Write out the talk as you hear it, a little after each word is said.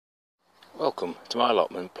Welcome to my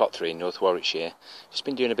allotment, Plot 3 in North Warwickshire. Just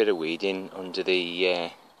been doing a bit of weeding under the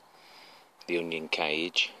onion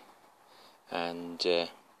cage, and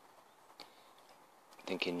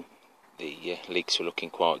thinking the leeks were looking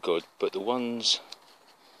quite good, but the ones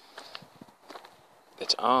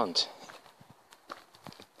that aren't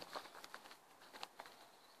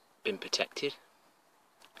been protected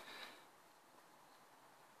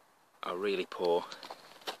are really poor.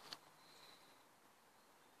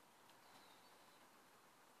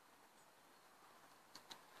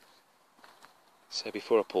 So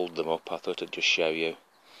before I pulled them up, I thought I'd just show you.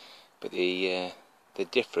 But the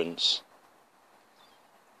difference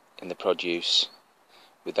in the produce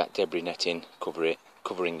with that debris netting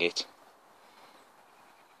covering it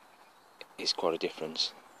is quite a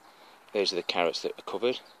difference. Those are the carrots that are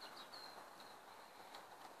covered.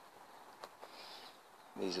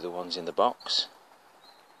 These are the ones in the box,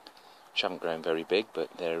 which haven't grown very big, but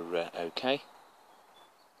they're okay.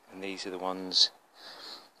 And these are the ones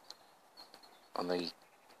on the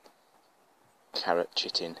carrot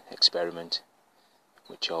chitting experiment,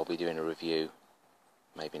 which I'll be doing a review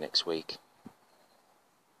maybe next week.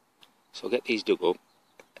 So I'll get these dug up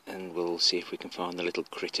and we'll see if we can find the little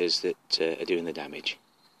critters that are doing the damage.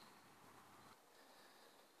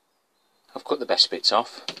 I've cut the best bits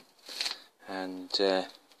off, and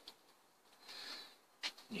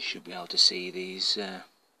you should be able to see these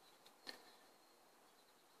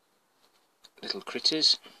little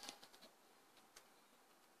critters.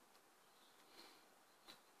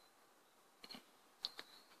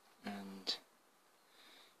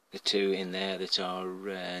 The two in there that are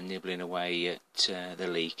nibbling away at the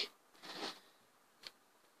leek.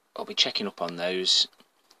 I'll be checking up on those,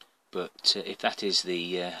 but if that is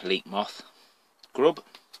the leek moth grub,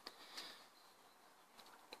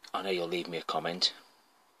 I know you'll leave me a comment.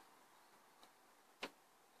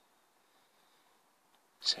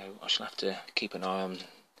 So I shall have to keep an eye on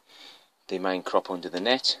the main crop under the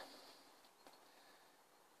net.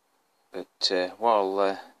 But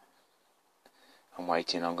while I'm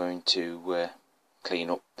waiting, I'm going to clean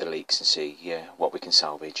up the leeks and see what we can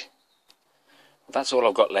salvage. Well, that's all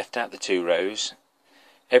I've got left out the 2 rows.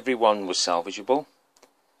 Every one was salvageable,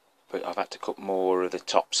 but I've had to cut more of the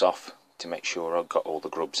tops off to make sure I've got all the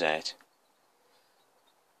grubs out.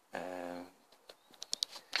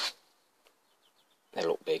 They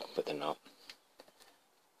look big, but they're not.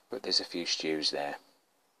 But there's a few stews there.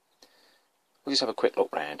 We'll just have a quick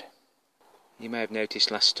look round. You may have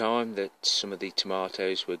noticed last time that some of the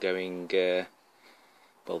tomatoes were going,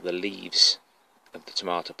 well, the leaves of the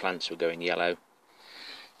tomato plants were going yellow.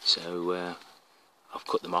 So I've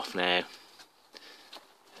cut them off now,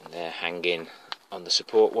 and they're hanging on the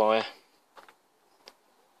support wire.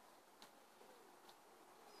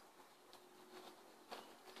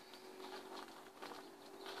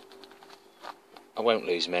 I won't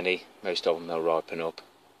lose many, most of them will ripen up.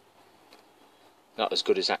 Not as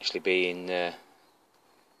good as actually being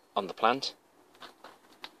on the plant,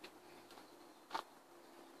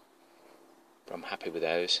 but I'm happy with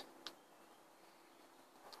those.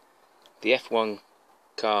 The F1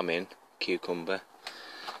 Carmine cucumber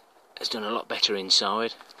has done a lot better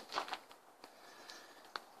inside.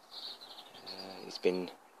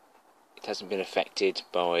 It hasn't been affected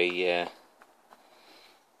by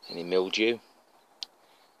any mildew.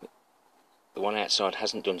 The one outside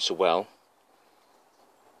hasn't done so well,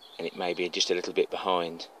 and it may be just a little bit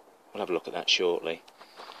behind. We'll have a look at that shortly.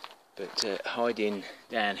 But hiding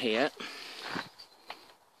down here,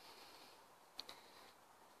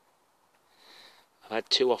 I've had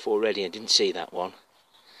 2 off already. I didn't see that one,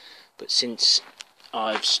 but since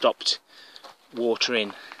I've stopped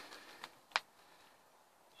watering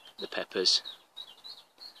the peppers,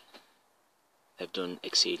 they've done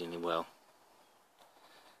exceedingly well,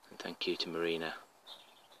 and thank you to Marina.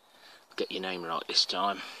 Get your name right this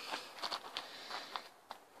time.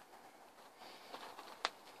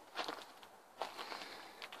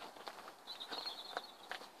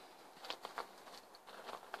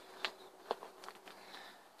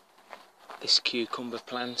 This cucumber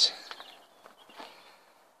plant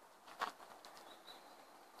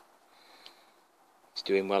is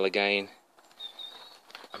doing well again.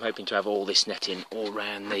 I'm hoping to have all this netting all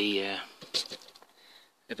round the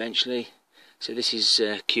eventually. So this is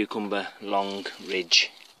cucumber long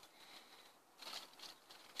ridge,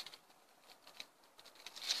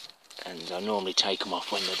 and I normally take them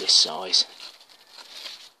off when they're this size.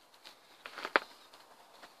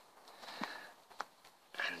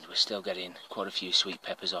 And we're still getting quite a few sweet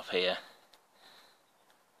peppers off here.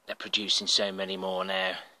 They're producing so many more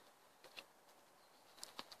now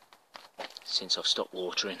since I've stopped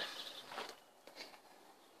watering.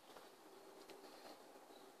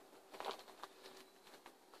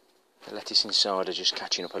 The lettuce inside are just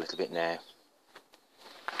catching up a little bit now,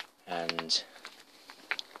 and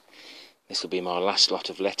this will be my last lot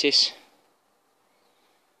of lettuce.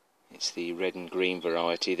 It's the red and green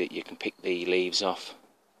variety that you can pick the leaves off.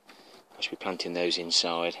 I should be planting those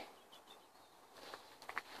inside.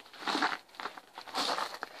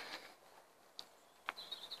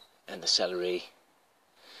 And the celery,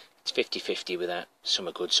 it's 50-50 with that. Some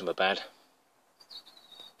are good, some are bad,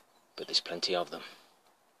 but there's plenty of them.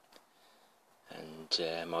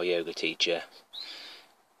 And my yoga teacher,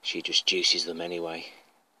 she just juices them anyway.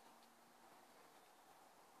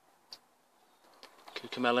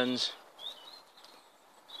 Cucamelons,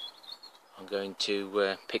 I'm going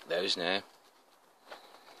to pick those now.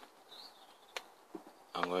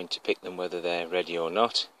 I'm going to pick them whether they're ready or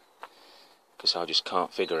not, because I just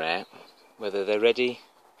can't figure out whether they're ready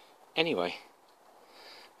anyway.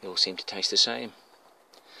 They all seem to taste the same,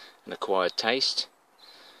 an acquired taste,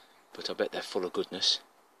 but I bet they're full of goodness.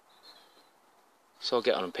 So I'll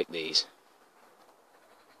get on and pick these.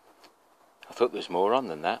 I thought there was more on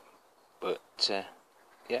than that, but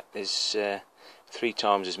yeah, there's 3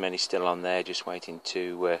 times as many still on there, just waiting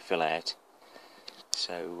to fill out.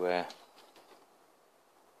 So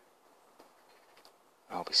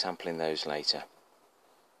I'll be sampling those later.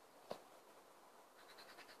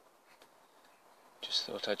 Just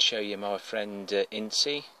thought I'd show you my friend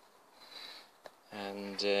Incy,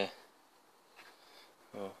 and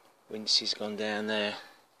well, Wincy's gone down there.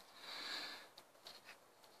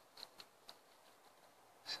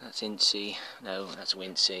 So that's Incy, no, that's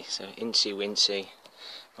Wincy. So Incy, Wincy,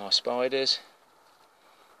 my spiders,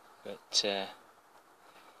 but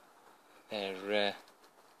they're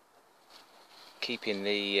keeping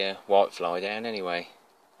the whitefly down anyway.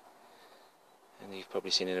 And you've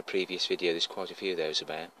probably seen in a previous video, there's quite a few of those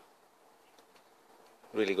about.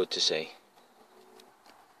 Really good to see.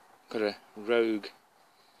 Got a rogue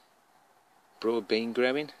broad bean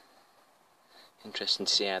growing. Interesting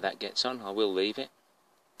to see how that gets on. I will leave it.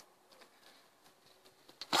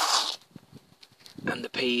 And the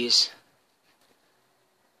peas,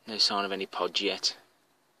 no sign of any pods yet.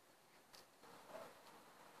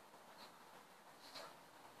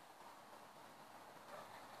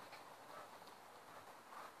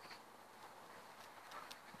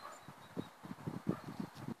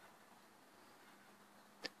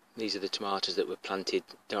 These are the tomatoes that were planted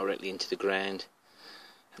directly into the ground,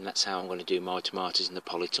 and that's how I'm going to do my tomatoes in the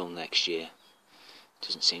polytunnel next year.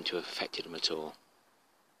 Doesn't seem to have affected them at all.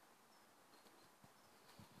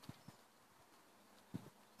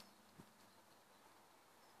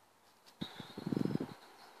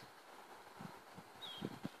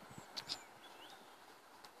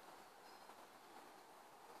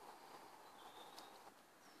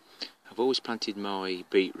 I've always planted my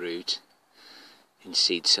beetroot in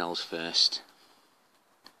seed cells first,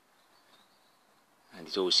 and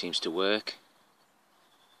it always seems to work.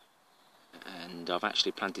 And I've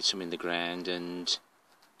actually planted some in the ground and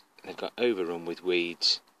they've got overrun with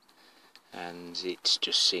weeds, and it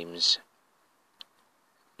just seems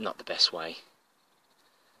not the best way.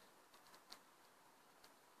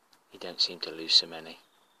 You don't seem to lose so many.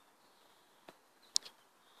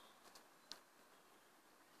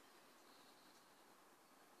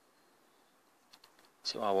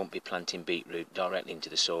 So I won't be planting beetroot directly into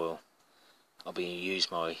the soil. I'll be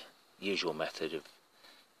use my usual method of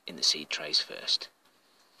in the seed trays first.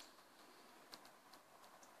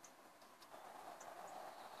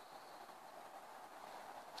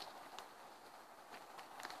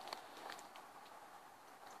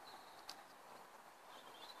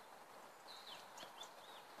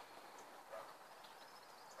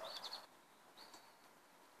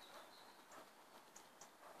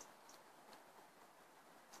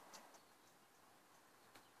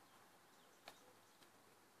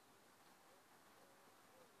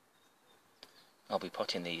 I'll be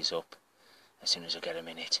potting these up as soon as I get a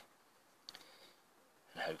minute,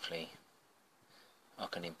 and hopefully I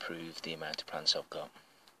can improve the amount of plants I've got.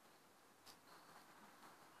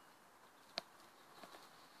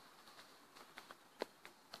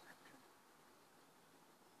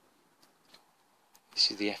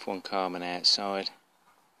 This is the F1 Carmen outside.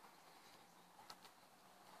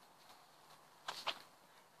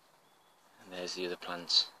 And there's the other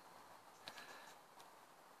plants.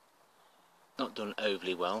 Not done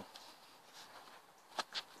overly well,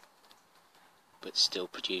 but still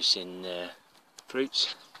producing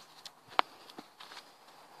fruits.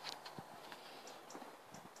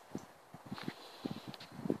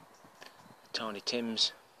 Tiny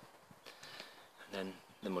Tims, and then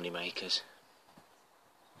the money makers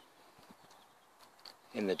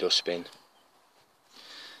in the dustbin.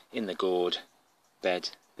 in the gourd bed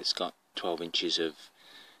that's got 12 inches of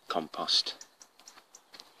compost.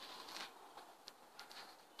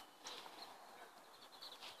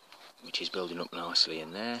 Which is building up nicely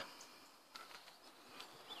in there.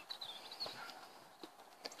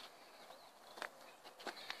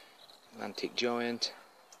 Atlantic giant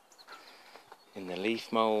in the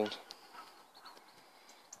leaf mould.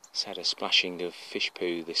 It's had a splashing of fish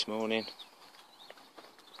poo this morning.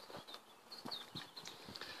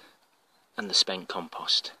 And the spent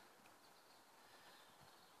compost,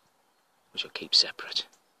 which I'll keep separate.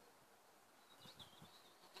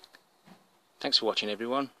 Thanks for watching,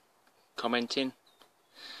 everyone. Commenting.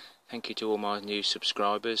 Thank you to all my new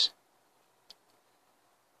subscribers.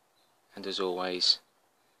 And as always,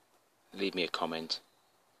 leave me a comment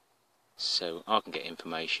so I can get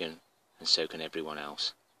information and so can everyone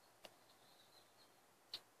else.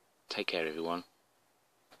 Take care, everyone.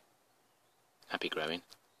 Happy growing.